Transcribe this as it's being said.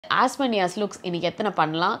as many as looks இன்னைக்கு எத்தனை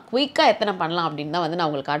பண்ணலாம், குயிக்கா எத்தனை பண்ணலாம் அப்படின்னு தான் வந்து நான்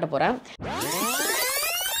உங்களுக்கு காட்ட போறேன்.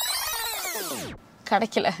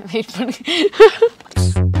 கிடைக்கல, வெயிட் பண்ணு.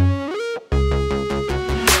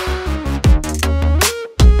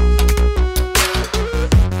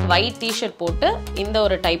 white t-shirt போட்டு இந்த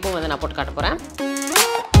ஒரு டைப்பும் வந்து நான் போட்டு காட்ட போறேன்.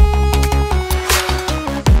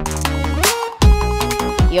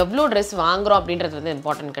 எவ்வளோ ட்ரெஸ் வாங்குறோம் அப்படின்றது வந்து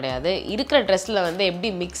இம்பார்ட்டன்ட் கிடையாது. இருக்கிற ட்ரெஸ்ஸில் வந்து எப்படி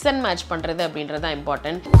மிக்ஸ் அண்ட் மேட்ச் பண்ணுறது அப்படின்றது தான்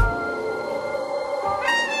இம்பார்ட்டன்ட்.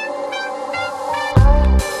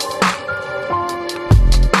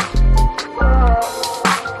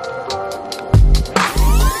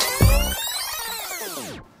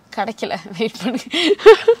 கிடைக்கல, வெயிட் பண்ணு.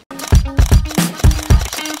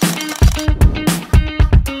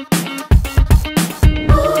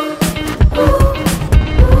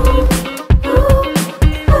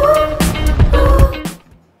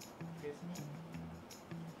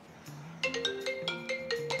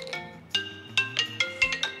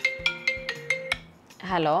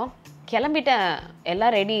 ஹலோ, கிளம்பிட்டேன்,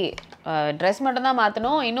 எல்லாம் ரெடி. ட்ரெஸ் மட்டும் தான்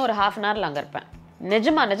மாற்றணும். இன்னும் ஒரு ½ hourல அங்கே இருப்பேன்.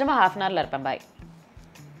 நிஜமாக ½ hourல இருப்பேன். பாய்.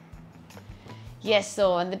 எஸ், ஸோ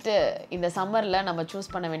வந்துட்டு இந்த சம்மரில் நம்ம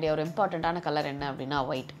சூஸ் பண்ண வேண்டிய ஒரு இம்பார்ட்டண்ட்டான கலர் என்ன அப்படின்னா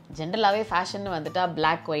ஒயிட். ஜென்ரலாகவே ஃபேஷன் வந்துட்டா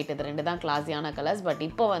பிளாக் ஒயிட், இது ரெண்டு தான் கிளாஸியான கலர்ஸ். பட்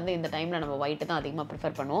இப்போ வந்து இந்த டைமில் நம்ம ஒயிட்டு தான் அதிகமாக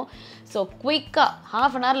ப்ரிஃபர் பண்ணுவோம். ஸோ குயிக்காக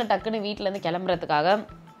 ½ hourல டக்குன்னு வீட்டிலேருந்து கிளம்புறதுக்காக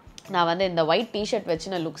நான் வந்து இந்த ஒயிட் டிஷர்ட்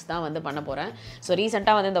வச்சு நான் லுக்ஸ் தான் வந்து பண்ண போகிறேன். ஸோ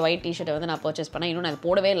ரீசெண்டாக வந்து இந்த ஒயிட் டிஷர்ட்டை வந்து நான் பர்ச்சேஸ் பண்ணேன். இன்னும் நான்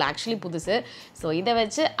போடவே இல்லை, ஆக்சுவலி புதுசு. ஸோ இதை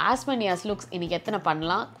வச்சு as many as looks இன்றைக்கி எத்தனை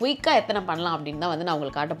பண்ணலாம், குயிக்காக எத்தனை பண்ணலாம் அப்படின்னு தான் வந்து நான்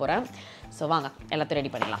உங்களுக்கு காட்ட போகிறேன். ஸோ வாங்க எல்லாத்தையும்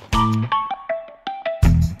ரெடி பண்ணிடலாம்.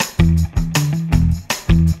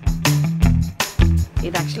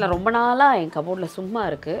 இது ஆக்சுவலாக ரொம்ப நாளாக என் கபோர்டில் சும்மா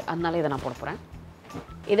இருக்குது, அதனால இதை நான் போட போகிறேன்.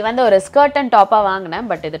 இது வந்து ஒரு ஸ்கர்ட் அண்ட் டாப்பாக வாங்கினேன்.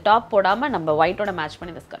 பட் இது டாப் போடாமல் நம்ம ஒயிட்டோட மேட்ச்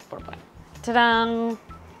பண்ணி இந்த ஸ்கர்ட் போட போகிறேன். சடாங்,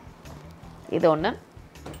 இது ஒன்று.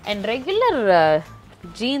 அண்ட் ரெகுலர்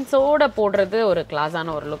ஜீன்ஸோடு போடுறது ஒரு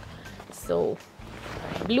கிளாஸான ஒரு look. So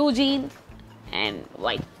blue gene and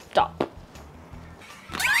white top.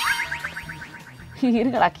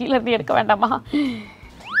 இருங்கடா, கீழே இருந்து எடுக்க வேண்டாமா?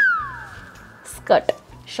 ஸ்கர்ட்,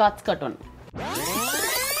 ஷார்ட் ஸ்கர்ட் ஒன்று.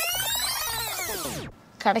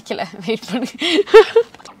 கிடைக்கல, வெயிட் பண்ணு.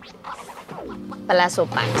 பலாசோ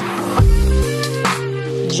பேண்ட்,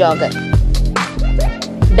 ஜாகர்,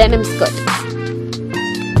 denim skirt,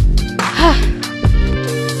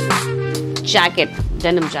 jacket,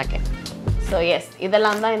 denim jacket. So yes,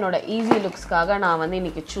 இதெல்லாம் தான் என்னோட ஈஸி லுக்ஸ்க்காக நான் வந்து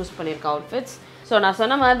இன்னைக்கு சூஸ் பண்ணியிருக்க அவுட்ஃபிட்ஸ். ஸோ நான்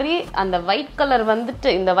சொன்ன மாதிரி அந்த ஒயிட் கலர் வந்துட்டு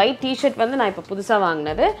இந்த ஒயிட் டிஷர்ட் வந்து நான் இப்போ புதுசாக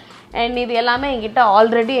வாங்கினது. அண்ட் இது எல்லாமே என்கிட்ட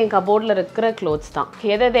ஆல்ரெடி என் கபோர்டில் இருக்கிற க்ளோத்ஸ் தான்.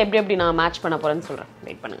 எதை எப்படி நான் மேட்ச் பண்ண போகிறேன்னு சொல்கிறேன்,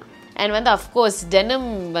 வெயிட் பண்ணுங்கள். அண்ட் வந்து அஃப்கோர்ஸ் டெனிம்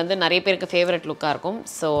வந்து நிறைய பேருக்கு ஃபேவரட் லுக்காக இருக்கும்.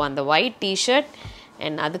 ஸோ அந்த ஒயிட் டிஷர்ட்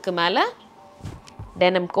அண்ட் அதுக்கு மேலே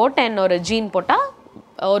டெனிம் கோட் அண்ட் ஒரு ஜீன் போட்டால்,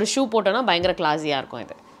 ஒரு ஷூ போட்டோன்னா பயங்கர கிளாஸியாக இருக்கும்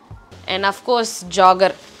இது. And of course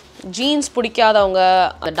jogger. ஜீன்ஸ் பிடிக்காதவங்க,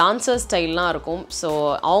 அந்த டான்சர் ஸ்டைல்லாம் இருக்கும். ஸோ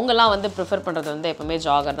அவங்கெல்லாம் வந்து ப்ரிஃபர் பண்ணுறது வந்து எப்போவுமே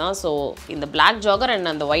ஜாகர் தான். ஸோ இந்த பிளாக் ஜாகர்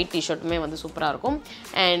அண்ட் அந்த ஒயிட் டிஷர்ட்டுமே வந்து சூப்பராக இருக்கும்.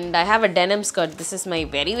 And I have a denim skirt. This is my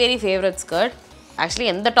very very favourite skirt. Actually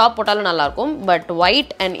எந்த டாப் போட்டாலும் நல்லாயிருக்கும். பட்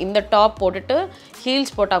ஒயிட் அண்ட் இந்த டாப் போட்டுட்டு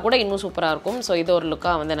ஹீல்ஸ் போட்டால் கூட இன்னும் சூப்பராக இருக்கும். ஸோ இது ஒரு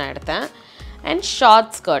லுக்காக வந்து நான் எடுத்தேன். அண்ட்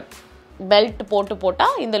ஷார்ட் ஸ்கர்ட், பெல்ட்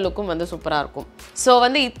போட்டால் இந்த லுக்கும் வந்து சூப்பராக இருக்கும். ஸோ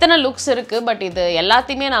வந்து இத்தனை லுக்ஸ் இருக்குது. பட் இது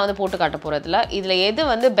எல்லாத்தையுமே நான் வந்து போட்டு காட்ட போகிறதில்ல. இதில் எது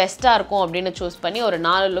வந்து பெஸ்ட்டாக இருக்கும் அப்படின்னு சூஸ் பண்ணி ஒரு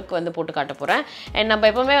 4 லுக் வந்து போட்டு காட்ட போகிறேன். அண்ட் நம்ம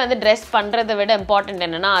எப்போவுமே வந்து ட்ரெஸ் பண்ணுறதை விட இம்பார்ட்டண்ட்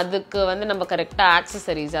என்னென்னா அதுக்கு வந்து நம்ம கரெக்டாக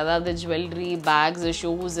ஆக்சசரிஸ், அதாவது ஜுவல்லரி, பேக்ஸு,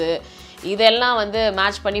 ஷூஸு, இதெல்லாம் வந்து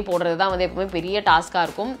மேட்ச் பண்ணி போடுறது தான் வந்து எப்போவுமே பெரிய டாஸ்க்காக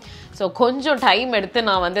இருக்கும். ஸோ கொஞ்சம் டைம் எடுத்து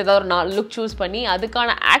நான் வந்து ஏதாவது ஒரு 4 லுக் சூஸ் பண்ணி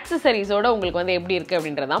அதுக்கான ஆக்சசரிஸோடு உங்களுக்கு வந்து எப்படி இருக்குது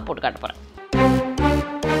அப்படின்றதான் போட்டு காட்ட போகிறேன்.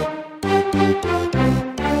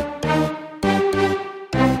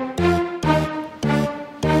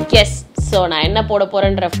 எஸ், ஸோ நான் என்ன போட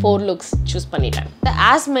போகிறேன்ற 4 லுக்ஸ் சூஸ் பண்ணிட்டேன். இந்த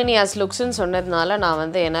as many as லுக்ஸ்ன்னு சொன்னதுனால நான்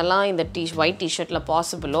வந்து என்னெல்லாம் இந்த ஒயிட் டிஷர்ட்டில்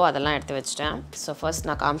பாசிபிளோ அதெல்லாம் எடுத்து வச்சிட்டேன். ஸோ ஃபர்ஸ்ட்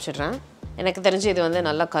நான் காமிச்சிடுறேன். எனக்கு தெரிஞ்சு இது வந்து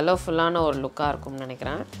நல்லா கலர்ஃபுல்லான ஒரு லுக்காக இருக்கும்னு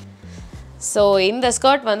நினைக்கிறேன். ஸோ இந்த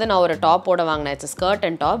ஸ்கர்ட் வந்து நான் ஒரு டாப்போட வாங்கினேன். It's skirt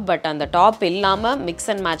and top. But அந்த டாப் இல்லாமல்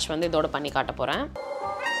மிக்ஸ் அண்ட் மேட்ச் வந்து இதோட பண்ணி காட்ட போகிறேன்.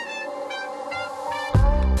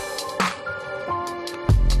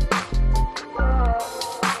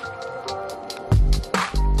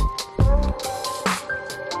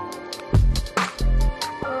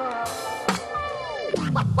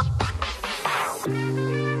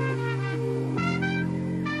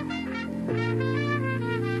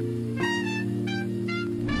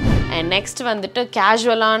 நெக்ஸ்ட் வந்துட்டு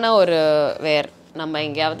கேஷுவலான ஒரு வேர். நம்ம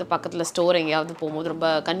எங்கேயாவது பக்கத்தில் ஸ்டோர் எங்கேயாவது போகும்போது ரொம்ப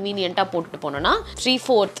கன்வீனியண்ட்டாக போட்டுட்டு போனோன்னா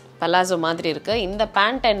 3/4 பலாசோ மாதிரி இருக்குது. இந்த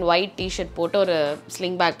பேண்ட் அண்ட் ஒயிட் டிஷர்ட் போட்டு ஒரு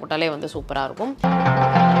ஸ்லிங் பேக் போட்டாலே வந்து சூப்பராக இருக்கும்.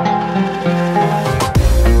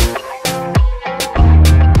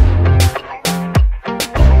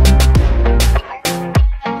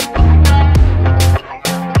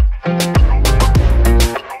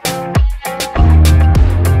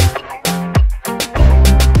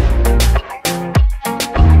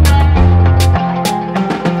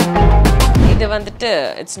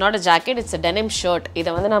 It's not a jacket, it's a denim shirt. இதை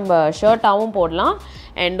வந்து நம்ம ஷர்ட்டாகவும் போடலாம்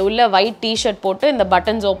அண்ட் உள்ள ஒயிட் டிஷர்ட் போட்டு இந்த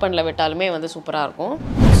பட்டன்ஸ் ஓப்பனில் விட்டாலுமே வந்து சூப்பராக இருக்கும்.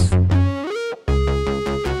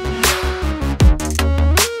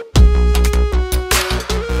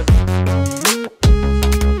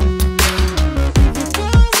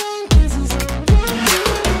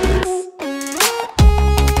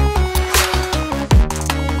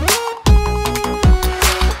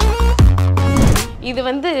 இது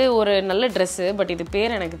வந்து ஒரு நல்ல ட்ரெஸ்ஸு, பட் இது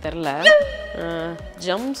பேர் எனக்கு தெரில.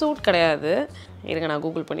 ஜம்ப் சூட் கிடையாது, இருங்க நான்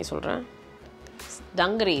கூகுள் பண்ணி சொல்கிறேன்.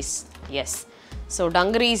 டங்கரீஸ், எஸ். ஸோ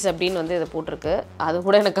டங்கரீஸ் அப்படின்னு வந்து இதை போட்டிருக்கு. அது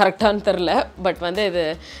கூட எனக்கு கரெக்டானு தெரில, பட் வந்து இது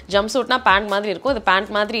ஜம்ப் சூட்னா பேண்ட் மாதிரி இருக்கும். இது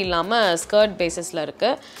பேண்ட் மாதிரி இல்லாமல் ஸ்கர்ட் பேஸஸில்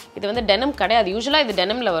இருக்குது. இது வந்து டெனம் கிடையாது. யூஸ்வலாக இது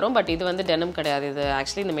டெனமில் வரும், பட் இது வந்து டெனம் கிடையாது. இது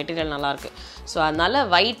ஆக்சுவலி இந்த மெட்டீரியல் நல்லாயிருக்கு. ஸோ அதனால்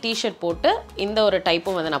ஒயிட் டிஷர்ட் போட்டு இந்த ஒரு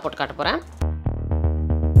டைப்பும் வந்து நான் போட்டு காட்ட போகிறேன்.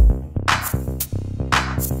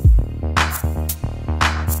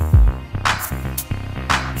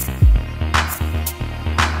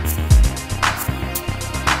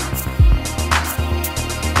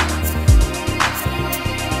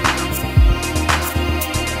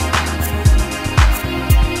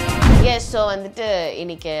 ஸோ வந்துட்டு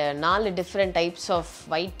இன்றைக்கி 4 different types of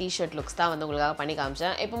white T shirt looks தான் வந்து உங்களுக்காக பண்ணி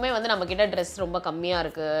காமிச்சேன். எப்பவுமே வந்து நம்மக்கிட்ட ட்ரெஸ் ரொம்ப கம்மியாக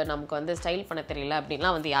இருக்குது, நமக்கு வந்து ஸ்டைல் பண்ண தெரியல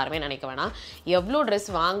அப்படின்லாம் வந்து யாருமே நினைக்க வேணாம். எவ்வளோ ட்ரெஸ்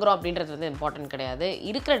வாங்குகிறோம் அப்படின்றது வந்து இம்பார்ட்டன்ட் கிடையாது.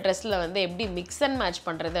 இருக்கிற ட்ரெஸ்ஸில் வந்து எப்படி மிக்ஸ் அண்ட் மேட்ச்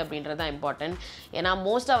பண்ணுறது அப்படின்றது தான் இம்பார்ட்டன்ட். ஏன்னா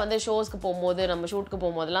மோஸ்ட்டாக வந்து ஷோஸ்க்கு போகும்போது, நம்ம ஷூட்டுக்கு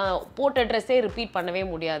போகும்போதெல்லாம் போட்ட ட்ரெஸ்ஸே ரிப்பீட் பண்ணவே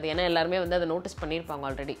முடியாது. ஏன்னா எல்லாருமே வந்து அதை நோட்டீஸ் பண்ணியிருப்பாங்க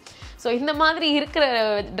ஆல்ரெடி. ஸோ இந்த மாதிரி இருக்கிற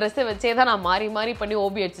ட்ரெஸ்ஸை வச்சே தான் நான் மாறி மாறி பண்ணி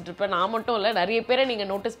ஓபி அடிச்சுட்டு இருப்பேன். நான் மட்டும் இல்லை, நிறைய பேரை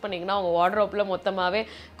நீங்கள் நோட்டீஸ் பண்ணிங்கன்னா அவங்க வார்ட்ரோப்பில் மொத்தமாகவே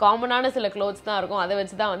காமனான சில க்ளோத்ஸ் தான் இருக்கும். அதை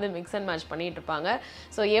வச்சு தான் வந்து மிக்ஸ் அண்ட் மேட்ச் பண்ணிட்டு இருப்பாங்க.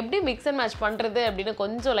 ஸோ எப்படி மிக்ஸ் அண்ட் மேட்ச் பண்ணுறது அப்படின்னு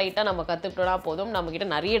கொஞ்சம் லைட்டாக நம்ம கற்றுக்கிட்டோம்னா போதும். நம்மக்கிட்ட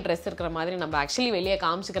நிறைய ட்ரெஸ் இருக்கிற மாதிரி நம்ம ஆக்சுவலி வெளியே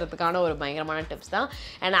காமிச்சிக்கிறதுக்கான ஒரு பயங்கரமான டிப்ஸ் தான்.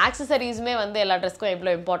 அண்ட் ஆக்சசரிஸுமே வந்து எல்லா ட்ரெஸ்க்கும்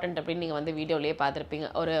எவ்வளோ இம்பார்ட்டன்ட் அப்படின்னு நீங்கள் வந்து வீடியோலேயே பார்த்துருப்பீங்க.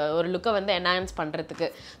 ஒரு லுக்கை வந்து என்ஹான்ஸ் பண்ணுறதுக்கு,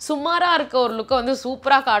 சுமாராக இருக்க ஒரு லுக்கை வந்து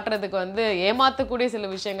சூப்பராக காட்டுறதுக்கு வந்து ஏமாற்றக்கூடிய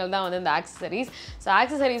சில விஷயங்கள் தான் வந்து இந்த ஆக்சசரிஸ். ஸோ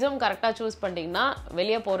ஆக்சசரிஸும் கரெக்டாக சூஸ் பண்ணிட்டீங்கன்னா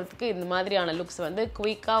வெளியே போகிறதுக்கு இந்த மாதிரியான லுக்ஸ் வந்து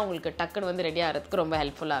குயிக்காக உங்களுக்கு டக்குன்னு வந்து ரெடி ஆகிறதுக்கு ரொம்ப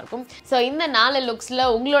ஹெல்ப்ஃபுல்லாக இருக்கும். ஸோ இந்த 4 லுக்ஸில்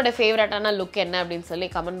உங்களோட ஃபேவரட்டான லுக் என்ன அப்படின்னு சொல்லி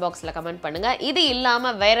கமெண்ட் பாக்ஸில் கமெண்ட் பண்ணுங்கள். இது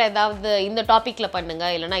இல்லாமல் வேறு ஏதாவது இந்த டாப்பிக்கில்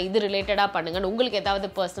பண்ணுங்கள், இல்லைனா இது ரிலேட்டடாக பண்ணுங்கள், உங்களுக்கு ஏதாவது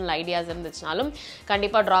பர்சனல் ஐடியாஸ் இருந்துச்சுனாலும்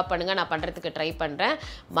கண்டிப்பாக ட்ராப் பண்ணுங்கள். நான் பண்ணுறதுக்கு ட்ரை பண்ணுறேன்.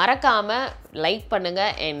 மறக்காமல் லைக்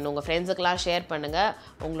பண்ணுங்கள் அண்ட் உங்கள் ஃப்ரெண்ட்ஸுக்கெலாம் ஷேர் பண்ணுங்கள்.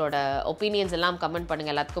 உங்களோட ஒப்பீனியன்ஸ் எல்லாம் கமெண்ட்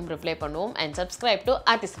பண்ணுங்கள், எல்லாத்துக்கும் ரிப்ளை பண்ணுவோம். அண்ட் சப்ஸ்கிரைப் டு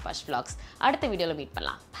ஆர்த்தி சுபாஷ் vlogs. அடுத்த வீடியோவில் மீட்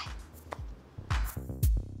பண்ணலாம். பாய்.